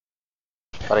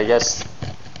But I guess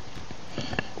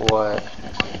what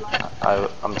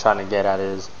I'm trying to get at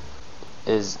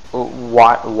is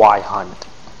why hunt?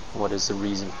 What is the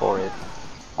reason for it?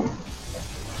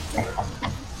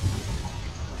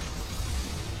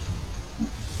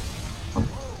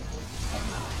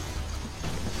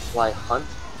 Why hunt?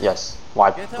 Yes.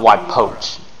 Why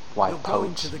poach? Why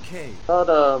poach? But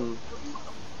from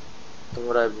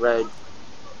what I've read,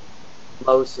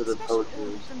 most of the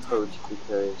poachers poach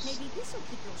because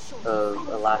of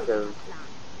a lack of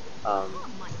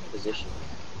position,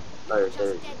 or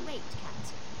their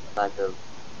lack of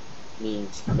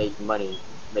means to make money,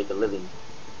 make a living.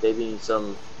 Maybe in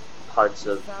some parts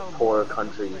of poor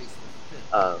countries,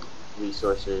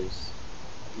 resources,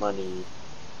 money,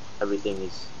 everything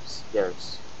is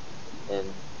scarce, and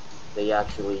they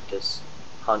actually just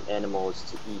hunt animals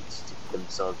to eat, to feed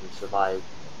themselves and survive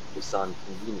based on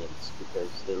convenience because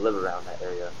they live around that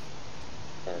area,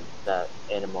 and that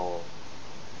animal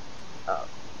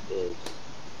is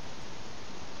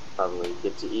probably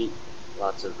good to eat,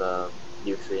 lots of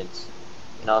nutrients,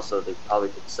 and also they probably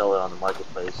could sell it on the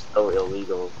marketplace, though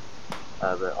illegal,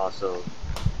 but also,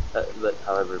 but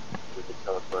however, we could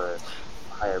sell it for a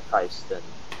higher price than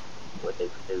what they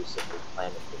produce if they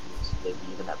plant it. Maybe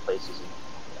even that place isn't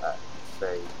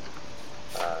very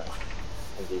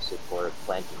conducive for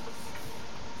planting.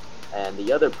 And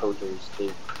the other poachers,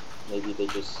 they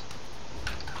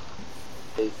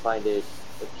find it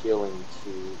appealing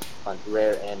to hunt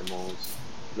rare animals,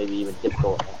 maybe even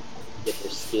difficult to get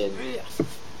their skin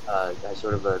as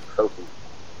sort of a trophy.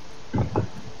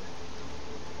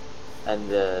 And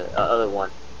the other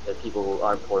one, the people who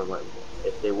aren't poor,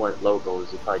 if they weren't locals,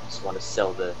 they probably just want to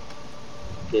sell the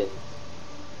skin,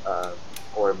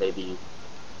 or maybe,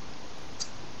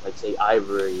 like, say,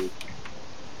 ivory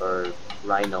or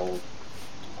rhino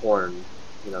horn,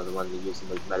 the one they use to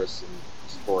make medicine,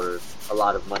 for a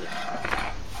lot of money.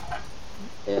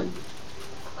 And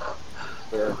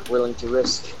they're willing to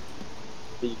risk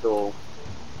legal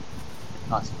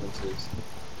consequences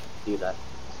to do that.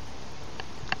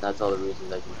 That's all the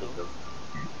reasons I can think of.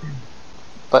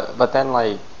 But then,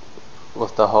 like,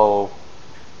 with the whole,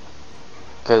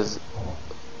 because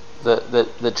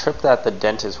the trip that the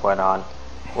dentist went on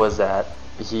was that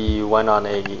he went on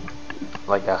a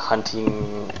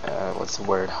hunting, what's the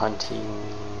word, hunting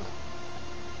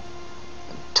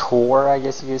tour, I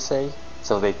guess you could say.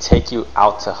 So they take you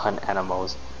out to hunt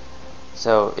animals.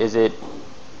 So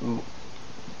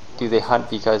do they hunt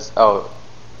because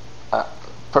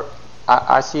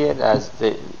I see it as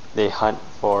they hunt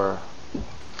for.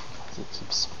 It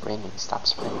keeps raining. Stop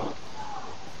spraying.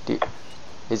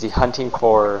 Is he hunting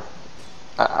for?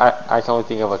 I can only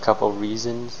think of a couple of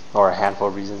reasons, or a handful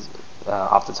of reasons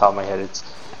off the top of my head.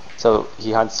 So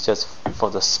he hunts just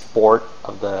for the sport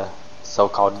of the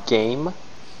so-called game,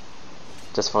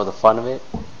 just for the fun of it.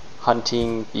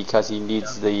 Hunting because he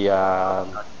needs the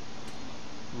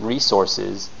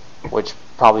resources, which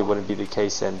probably wouldn't be the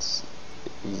case since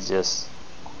he's just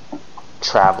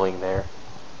traveling there.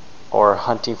 Or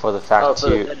hunting for the fact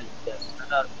Yes. I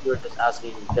thought you were just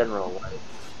asking in general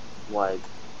why.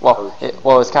 Well,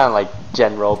 it's kind of like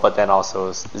general, but then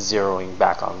also zeroing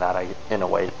back on that in a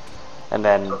way, and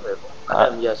then.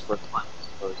 Yes, for fun,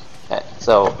 I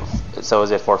suppose. So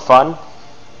is it for fun,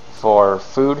 for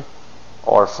food,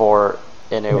 or for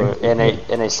in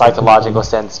a psychological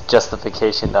sense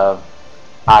justification of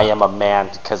I am a man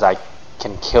because I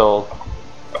can kill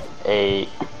a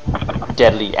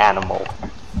deadly animal?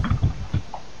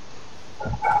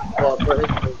 Well, for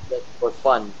him, it's for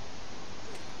fun,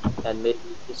 and maybe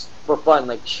just for fun,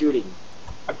 like shooting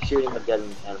a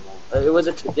deadly animal. It was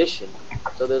a tradition,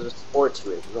 so there's a sport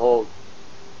to it. The whole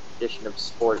tradition of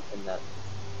sport in that.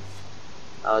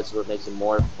 It's what makes it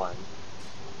more fun.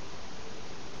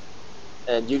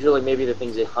 And usually, maybe the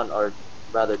things they hunt are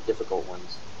rather difficult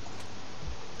ones.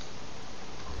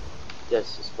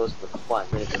 Yes, it's supposed to be fun.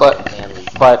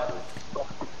 But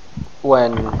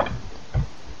when.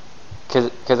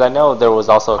 Because I know there was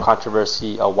also a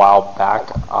controversy a while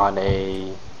back on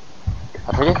I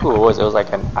forget who it was. It was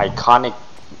like an iconic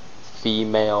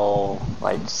female,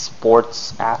 like,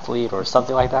 sports athlete or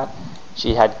something like that.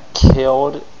 She had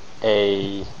killed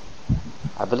I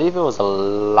believe it was a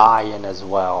lion as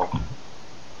well,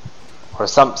 or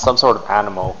some sort of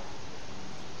animal.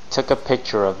 Took a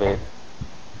picture of it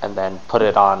and then put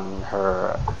it on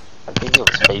her, I think it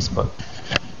was Facebook.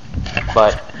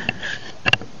 But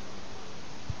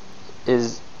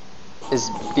is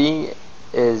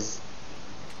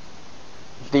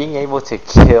being able to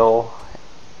kill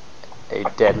a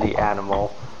deadly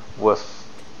animal with,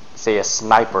 say, a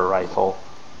sniper rifle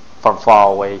from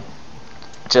far away,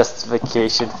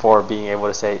 justification for being able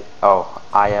to say, "Oh,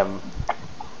 I am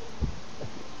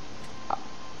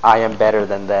better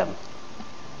than them."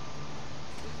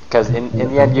 Because in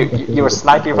the end, you were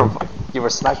sniping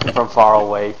from far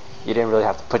away. You didn't really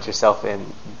have to put yourself in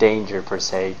danger per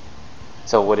se.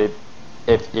 So would it,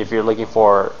 if you're looking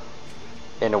for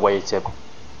in a way to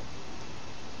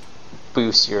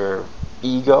boost your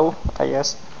ego, I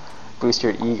guess, boost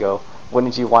your ego,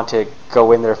 wouldn't you want to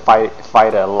go in there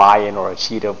fight a lion or a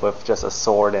cheetah with just a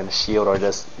sword and a shield, or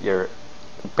just your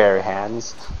bare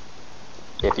hands?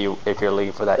 If you're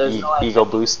looking for that ego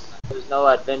boost. There's no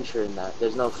adventure in that.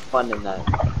 There's no fun in that.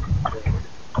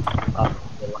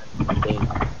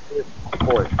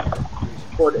 Sport.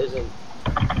 Sport isn't.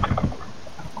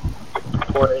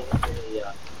 Sport isn't really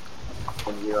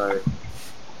when your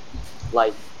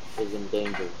life is in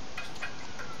danger.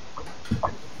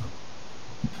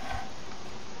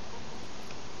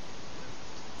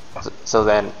 So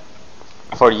then,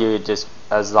 for you, just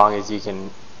as long as you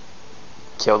can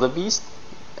kill the beast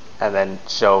and then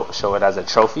show it as a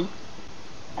trophy,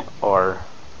 or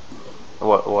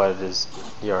what is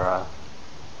your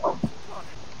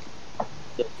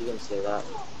Yes, you can say that.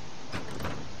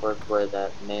 Or for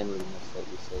that manliness that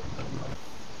you say.